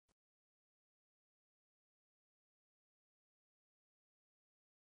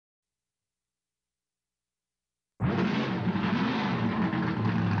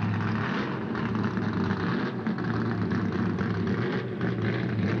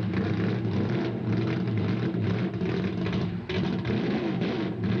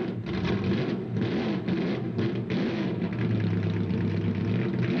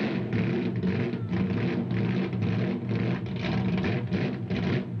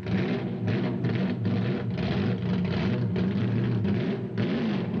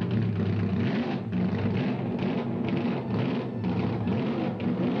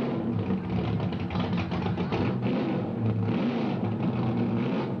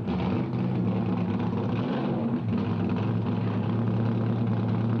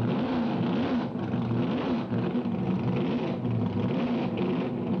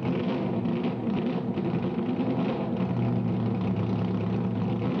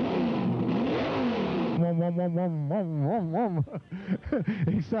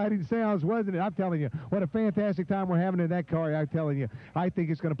Exciting sounds, wasn't it? I'm telling you, what a fantastic time we're having in that car. I'm telling you, I think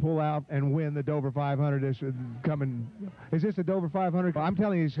it's going to pull out and win the Dover 500. Is this a Dover 500? I'm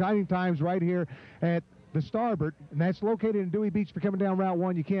telling you, exciting times right here at the Starboard, and that's located in Dewey Beach. For coming down Route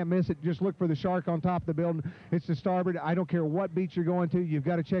 1, you can't miss it. Just look for the shark on top of the building. It's the Starboard. I don't care what beach you're going to. You've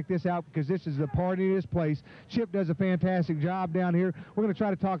got to check this out because this is the party of this place. Chip does a fantastic job down here. We're going to try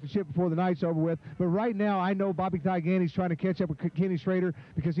to talk to Chip before the night's over with. But right now, I know Bobby Tygani's trying to catch up with Kenny Schrader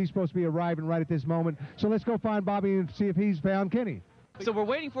because he's supposed to be arriving right at this moment. So let's go find Bobby and see if he's found Kenny. So we're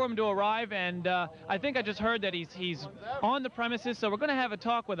waiting for him to arrive, and I think I just heard that he's on the premises, so we're going to have a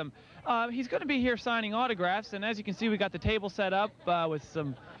talk with him. He's going to be here signing autographs, and as you can see, we got the table set up with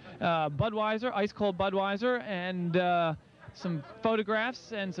some Budweiser, ice-cold Budweiser, and some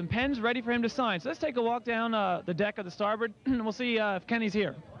photographs and some pens ready for him to sign. So let's take a walk down the deck of the Starboard, and we'll see if Kenny's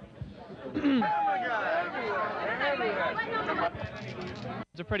here.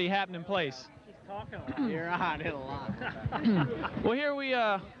 It's a pretty happening place. You're on it a lot. Well, here we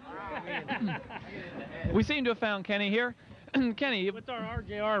seem to have found Kenny here. Kenny, with our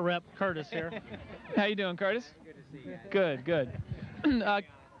RJR rep Curtis here. How you doing, Curtis? Good to see you.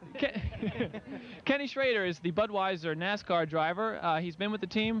 Good. Kenny Schrader is the Budweiser NASCAR driver. He's been with the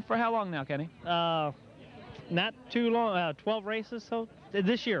team for how long now, Kenny? Not too long. 12 races so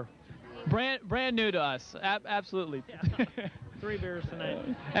this year. Brand new to us. Absolutely. Yeah. 3 beers tonight.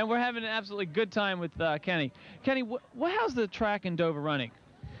 And we're having an absolutely good time with Kenny. Kenny, how's the track in Dover running?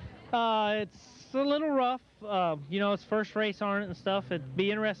 It's a little rough. You know, it's first race on it and stuff. It'd be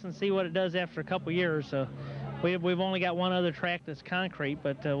interesting to see what it does after a couple years. We've only got one other track that's concrete,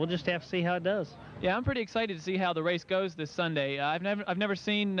 but we'll just have to see how it does. Yeah, I'm pretty excited to see how the race goes this Sunday. I've never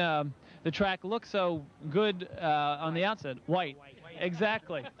seen the track look so good on the outset. White.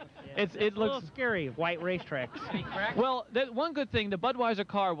 Exactly. Yeah. It looks a looks little scary, white racetracks. Well, one good thing, the Budweiser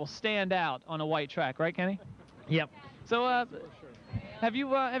car will stand out on a white track, right, Kenny? Yep. So, have you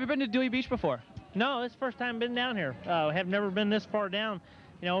been to Dewey Beach before? No, it's the first time I've been down here. Have never been this far down.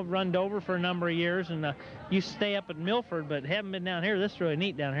 You know, run Dover for a number of years, and used to stay up at Milford, but haven't been down here. This is really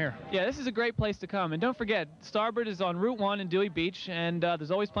neat down here. Yeah, this is a great place to come. And don't forget, Starboard is on Route 1 in Dewey Beach, and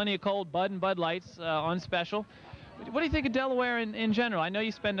there's always plenty of cold Bud and Bud Lights on special. What do you think of Delaware in general? I know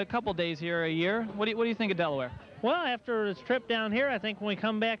you spend a couple days here a year. What do you think of Delaware? Well, after this trip down here, I think when we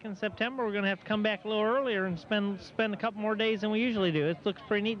come back in September, we're going to have to come back a little earlier and spend a couple more days than we usually do. It looks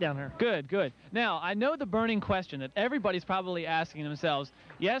pretty neat down here. Good. Now, I know the burning question that everybody's probably asking themselves.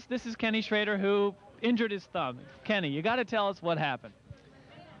 Yes, this is Kenny Schrader who injured his thumb. Kenny, you got to tell us what happened.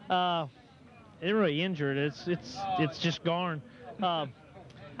 It didn't really injured. It's just gone.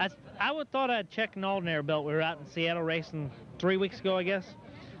 I would thought I'd check an alternator belt. We were out in Seattle racing 3 weeks ago, I guess.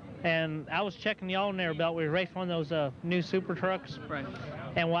 And I was checking the alternator belt. We raced one of those new super trucks. Right.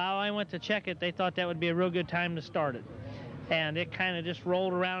 And while I went to check it, they thought that would be a real good time to start it. And it kind of just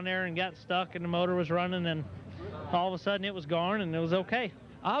rolled around there and got stuck, and the motor was running, and all of a sudden it was gone, and it was okay.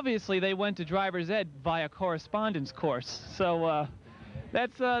 Obviously, they went to driver's ed via correspondence course. So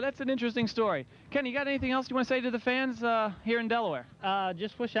that's an interesting story. Kenny, you got anything else you want to say to the fans here in Delaware?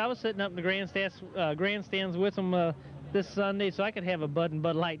 Just wish I was sitting up in the grandstands with them this Sunday so I could have a Bud and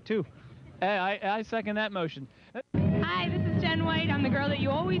Bud Light too. Hey, I second that motion. Hi, this is Jen White. I'm the girl that you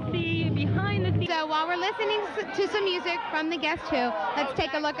always see behind the scenes. So while we're listening to some music from the Guess Who, let's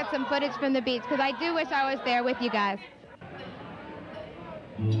take a look at some footage from the beach because I do wish I was there with you guys.